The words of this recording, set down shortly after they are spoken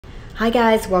Hi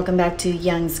guys, welcome back to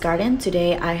Young's Garden.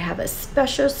 Today I have a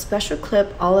special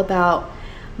clip all about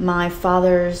my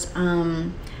father's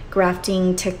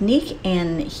grafting technique,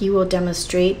 and he will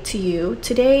demonstrate to you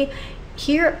today.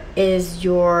 Here is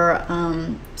your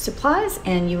supplies,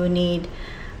 and you will need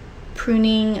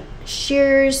pruning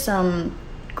shears, some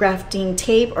grafting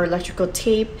tape or electrical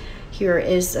tape. Here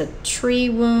is a tree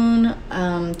wound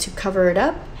to cover it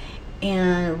up,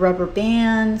 and rubber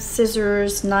band,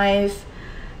 scissors, knife,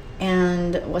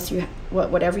 and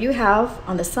whatever you have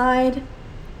on the side.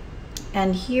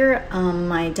 And here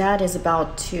my dad is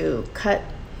about to cut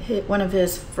one of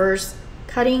his first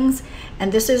cuttings,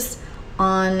 and this is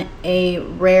on a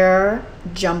rare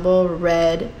jumbo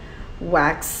red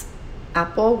wax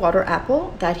apple, water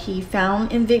apple, that he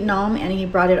found in Vietnam, and he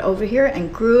brought it over here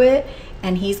and grew it,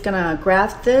 and he's gonna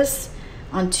graft this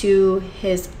onto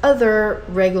his other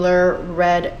regular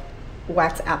red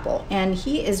wax apple. And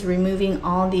he is removing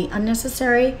all the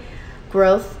unnecessary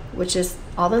growth, which is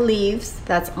all the leaves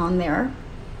that's on there,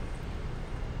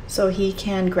 so he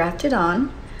can graft it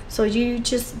on. So you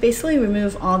just basically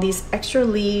remove all these extra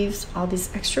leaves, all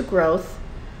this extra growth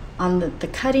on the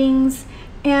cuttings,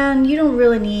 and you don't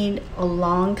really need a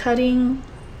long cutting.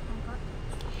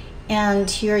 And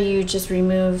here you just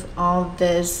remove all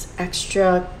this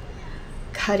extra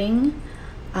cutting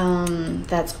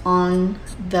that's on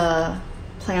the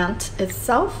plant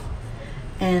itself,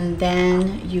 and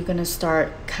then you're gonna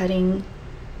start cutting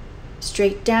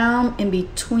straight down in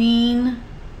between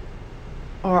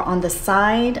or on the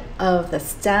side of the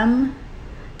stem,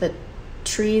 the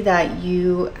tree that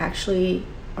you actually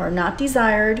are not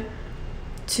desired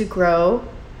to grow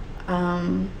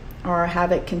or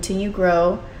have it continue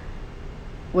grow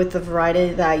with the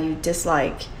variety that you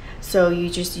dislike. So you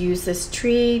just use this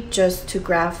tree just to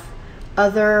graft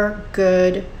other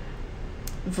good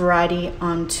variety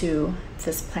onto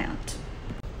this plant.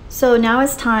 So now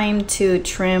it's time to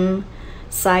trim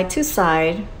side to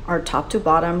side or top to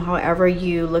bottom, however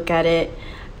you look at it.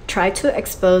 Try to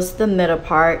expose the middle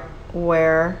part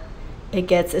where it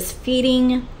gets its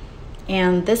feeding,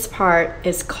 and this part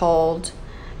is called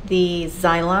the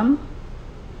xylem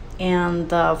and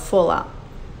the phloem.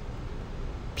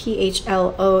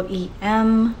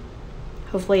 Phloem.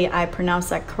 Hopefully I pronounced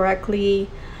that correctly,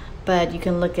 but you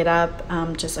can look it up.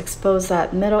 Just expose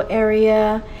that middle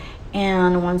area,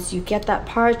 and once you get that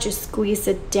part, just squeeze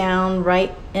it down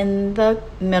right in the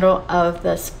middle of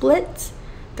the split,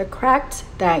 the crack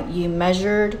that you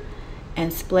measured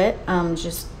and split.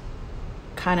 Just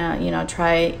kind of,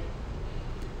 try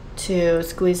to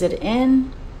squeeze it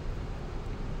in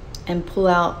and pull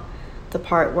out the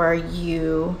part where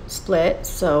you split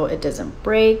so it doesn't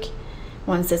break.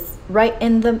 Once it's right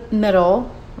in the middle,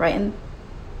 right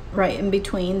in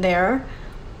between there,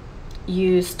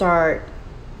 you start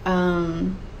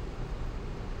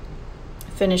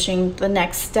finishing the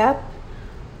next step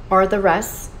or the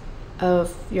rest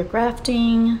of your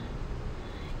grafting.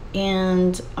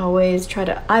 And always try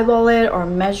to eyeball it or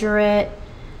measure it,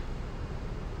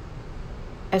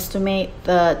 estimate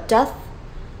the depth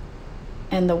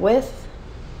and the width,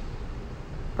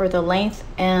 or the length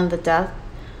and the depth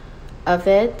of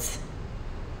it.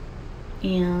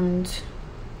 And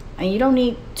you don't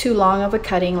need too long of a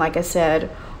cutting, like I said,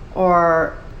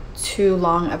 or too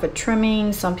long of a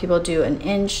trimming. Some people do an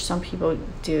inch, some people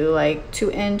do like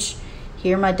 2 inch.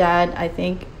 Here my dad, I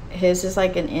think his is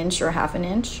like an inch or half an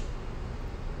inch,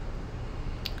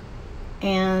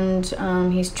 and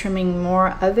he's trimming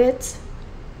more of it.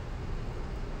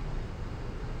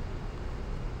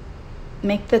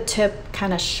 Make the tip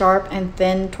kind of sharp and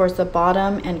thin towards the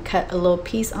bottom, and cut a little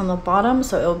piece on the bottom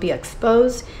so it will be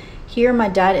exposed. Here my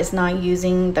dad is not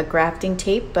using the grafting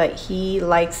tape, but he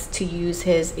likes to use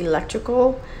his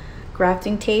electrical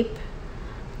grafting tape.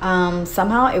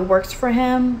 Somehow it works for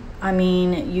him. I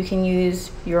mean, you can use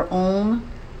your own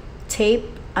tape.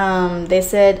 They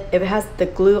said if it has the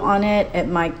glue on it, it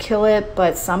might kill it,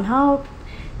 but somehow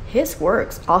his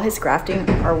works. All his grafting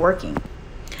are working.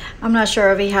 I'm not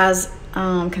sure if he has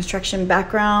construction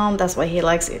background, that's why he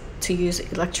likes to use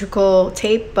electrical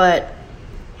tape, but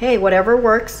hey, whatever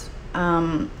works,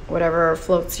 whatever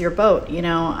floats your boat,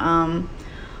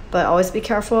 but always be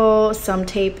careful. Some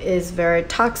tape is very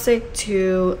toxic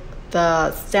to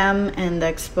the stem and the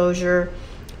exposure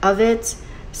of it,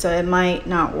 so it might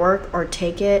not work or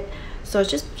take it. So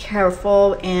just be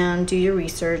careful and do your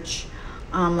research.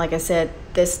 Like I said,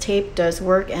 this tape does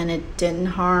work, and it didn't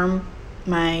harm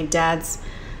my dad's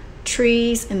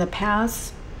trees in the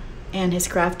past, and his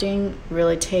grafting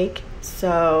really take.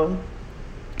 So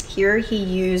here he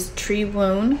used tree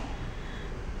wound,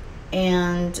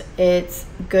 and it's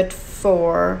good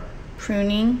for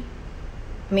pruning.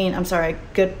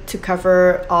 Good to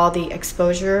cover all the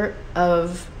exposure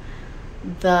of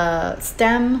the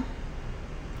stem,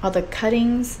 all the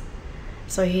cuttings.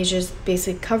 So he just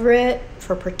basically cover it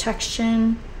for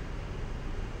protection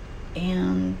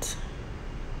and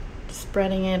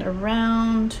spreading it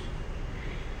around.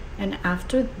 And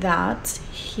after that,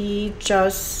 he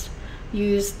just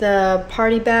used the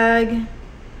party bag.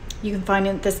 You can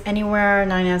find this anywhere,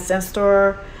 99-cent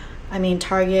store,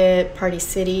 Target, Party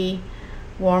City,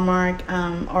 Walmart,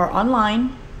 or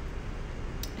online.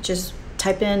 Just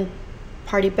type in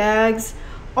party bags.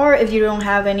 Or if you don't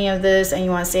have any of this and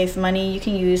you want to save money, you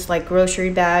can use like grocery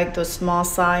bag, those small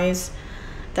size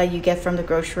that you get from the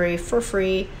grocery for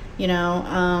free,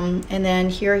 and then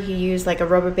here he used like a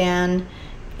rubber band,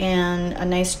 and a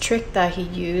nice trick that he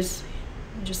used,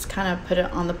 just kind of put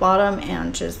it on the bottom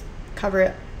and just cover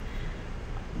it,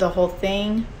 the whole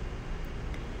thing.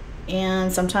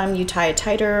 And sometimes you tie it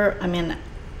tighter.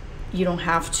 You don't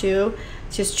have to.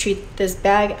 Just treat this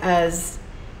bag as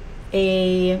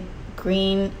a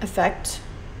green effect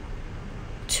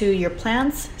to your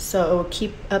plants, so it will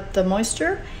keep up the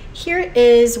moisture. Here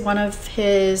is one of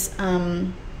his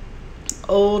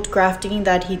old grafting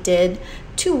that he did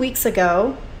 2 weeks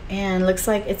ago, and looks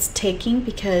like it's taking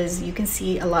because you can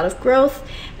see a lot of growth,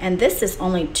 and this is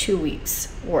only 2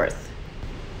 weeks worth.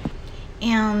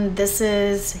 And this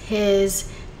is his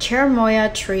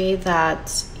cherimoya tree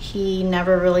that he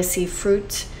never really see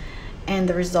fruit and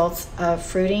the results of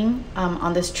fruiting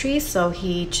on this tree, so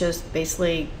he just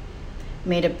basically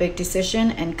made a big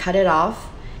decision and cut it off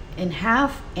in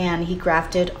half, and he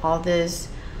grafted all this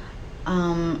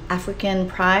African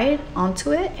pride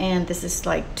onto it, and this is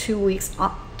like 2 weeks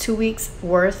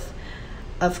worth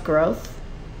of growth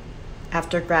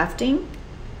after grafting.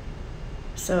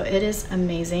 So it is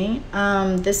amazing.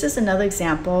 This is another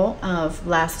example of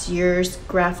last year's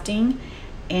grafting,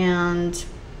 and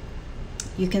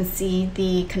you can see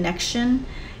the connection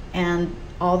and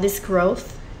all this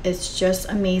growth. It's just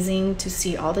amazing to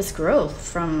see all this growth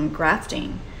from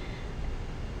grafting.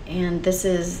 And this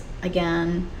is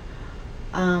again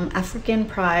African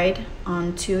pride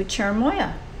onto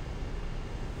cherimoya.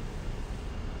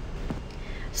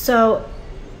 So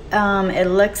it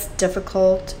looks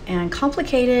difficult and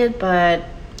complicated, but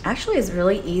actually it's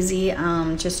really easy.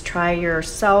 Just try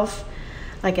yourself.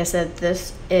 Like I said,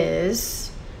 this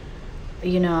is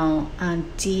DIY.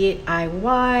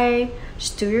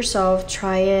 Just do yourself,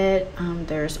 try it.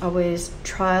 There's always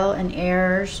trial and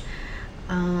errors.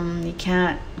 You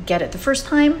can't get it the first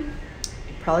time,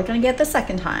 you're probably gonna get it the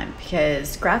second time,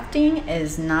 because grafting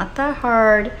is not that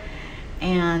hard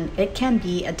and it can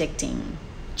be addicting,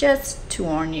 just to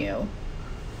warn you.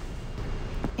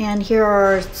 And here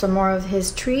are some more of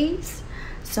his trees,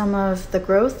 some of the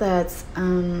growth that's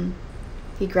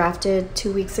he grafted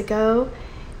 2 weeks ago.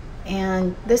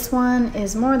 And this one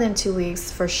is more than 2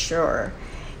 weeks for sure,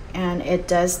 and it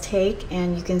does take,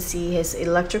 and you can see his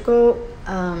electrical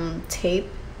tape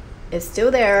is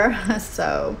still there.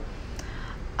 So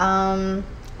and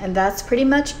that's pretty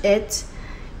much it.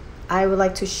 I would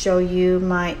like to show you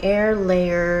my air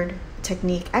layered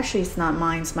technique. Actually, it's not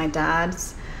mine, it's my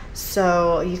dad's.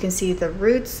 So you can see the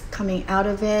roots coming out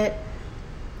of it.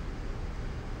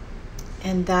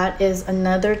 And that is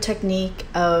another technique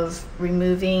of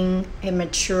removing a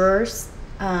mature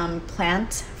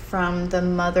plant from the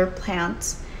mother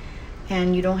plant.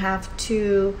 And you don't have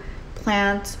to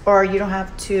plant, or you don't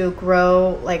have to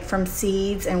grow like from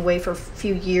seeds and wait for a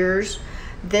few years.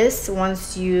 This,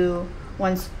 once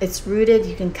it's rooted,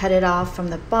 you can cut it off from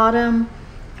the bottom,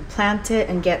 plant it,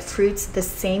 and get fruits the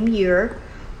same year,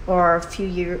 or a few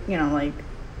years, like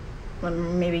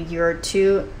maybe a year or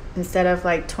two, instead of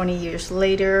like 20 years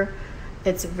later.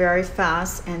 It's very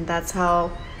fast, and that's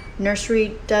how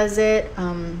nursery does it.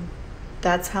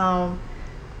 That's how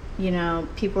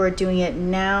people are doing it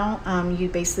now. You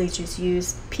basically just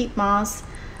use peat moss,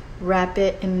 wrap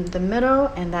it in the middle,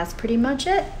 and that's pretty much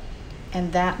it.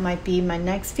 And that might be my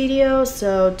next video,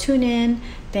 so tune in.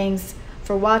 Thanks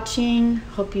for watching.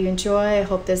 Hope you enjoy. I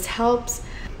hope this helps.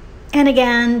 And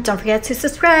again, don't forget to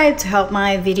subscribe to help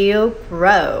my video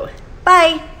grow.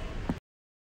 Bye.